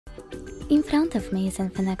In front of me is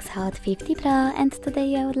INFINIX Hot 50 Pro, and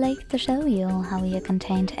today I would like to show you how you can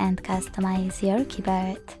change and customize your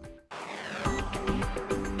keyboard.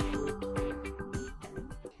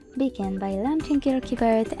 Begin by launching your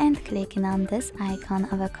keyboard and clicking on this icon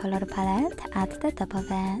of a color palette at the top of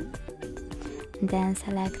it. Then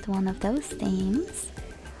select one of those themes.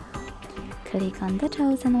 Click on the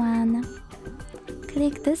chosen one.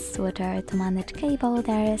 Click this switcher to manage key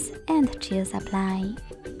borders and choose Apply.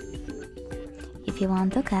 If you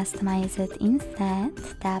want to customize it instead,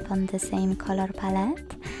 tap on the same color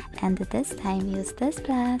palette and this time use this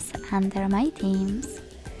plus under My Themes.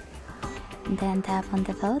 Then tap on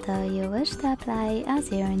the photo you wish to apply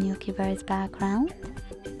as your new keyboard background.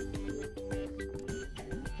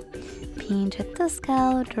 Pinch it to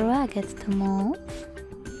scale, drag it to move,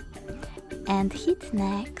 and hit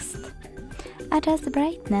Next. Adjust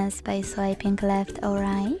brightness by swiping left or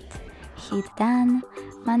right, hit Done,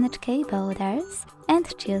 manage key borders, and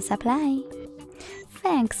choose Apply.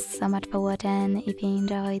 Thanks so much for watching. If you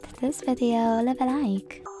enjoyed this video, leave a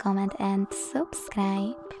like, comment and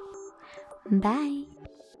subscribe. Bye!